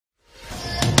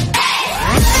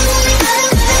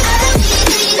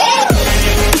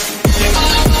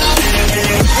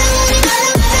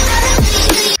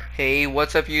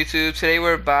What's up YouTube? Today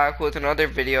we're back with another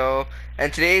video,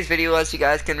 and today's video, as you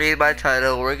guys can read by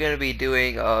title, we're going to be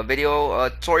doing a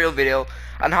tutorial video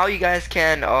on how you guys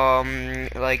can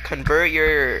like convert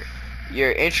your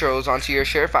intros onto your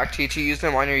SHAREfactory to use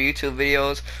them on your YouTube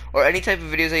videos or any type of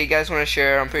videos that you guys want to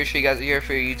share. I'm pretty sure you guys are here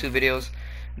for your YouTube videos.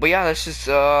 But yeah, let's just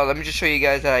let me just show you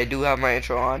guys that I do have my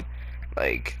intro on.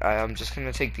 Like, I'm just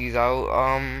gonna take these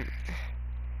out.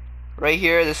 Right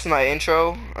here, this is my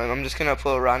intro, and I'm just gonna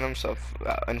put random stuff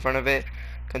in front of it.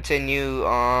 Continue.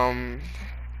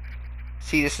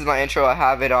 See, this is my intro. I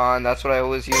have it on. That's what I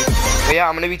always use. But yeah,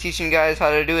 I'm gonna be teaching you guys how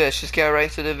to do it. Let's just get right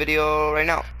into the video right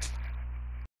now.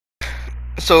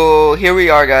 So here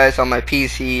we are, guys, on my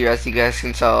PC, as you guys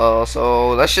can tell.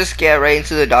 So let's just get right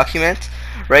into the document.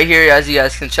 Right here, as you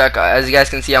guys can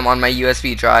see, I'm on my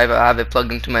USB drive. I have it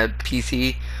plugged into my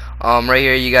PC. Right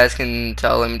here, you guys can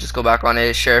tell. Let me just go back on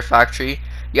it. SHAREfactory.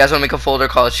 You guys want to make a folder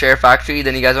called SHAREfactory.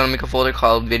 Then you guys want to make a folder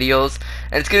called videos,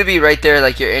 and it's gonna be right there,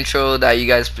 like your intro. That you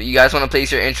guys want to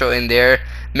place your intro in there.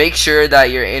 Make sure that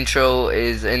your intro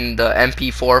is in the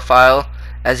MP4 file.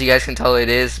 As you guys can tell, it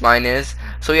is. Mine is.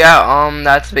 So yeah,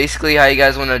 that's basically how you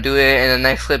guys want to do it. In the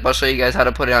next clip, I'll show you guys how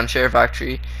to put it on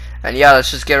SHAREfactory. And yeah, let's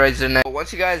just get right to the next.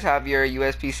 Once you guys have your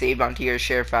USB saved onto your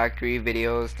SHAREfactory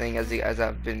videos thing,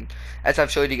 as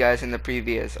I've showed you guys in the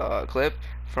previous clip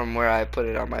from where I put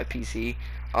it on my PC,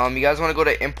 you guys want to go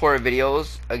to import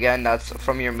videos. Again, that's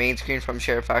from your main screen from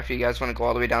SHAREfactory. You guys want to go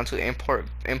all the way down to import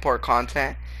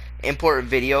content, import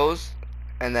videos,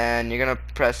 and then you're gonna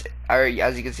press.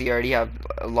 As you can see, I already have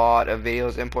a lot of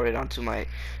videos imported onto my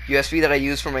USB that I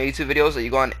use for my YouTube videos. So you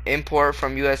go on import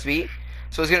from USB.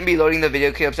 So it's going to be loading the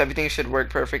video clips. Everything should work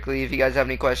perfectly. If you guys have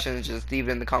any questions, just leave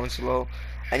it in the comments below.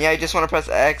 And yeah, you just want to press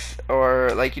X,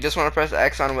 or like you just want to press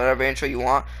X on whatever intro you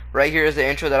want. Right here is the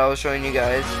intro that I was showing you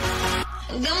guys.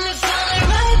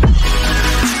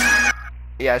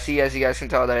 Yeah, see, as you guys can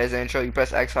tell, that is the intro. You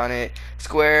press X on it,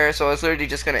 square. So it's literally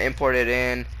just going to import it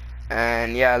in.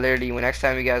 And yeah, literally, when next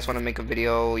time you guys want to make a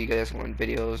video, you guys want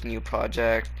videos, new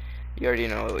project, you already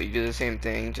know, you do the same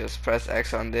thing. Just press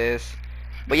X on this.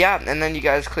 But yeah, and then you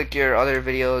guys click your other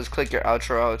videos, click your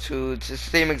outro out too. It's the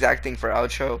same exact thing for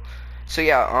outro. So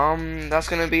yeah, that's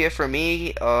gonna be it for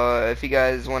me. If you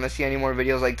guys want to see any more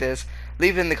videos like this,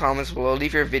 leave it in the comments below.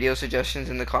 Leave your video suggestions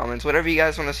in the comments. Whatever you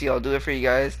guys want to see, I'll do it for you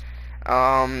guys.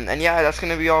 And yeah, that's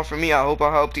gonna be all for me. I hope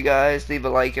I helped you guys. Leave a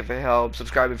like if it helped.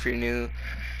 Subscribe if you're new.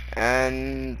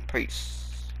 And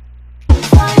peace. I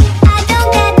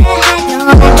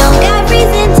don't got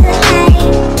reason to hide.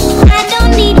 I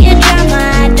don't need your drama,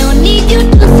 I don't need you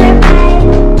to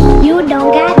survive. You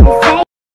don't got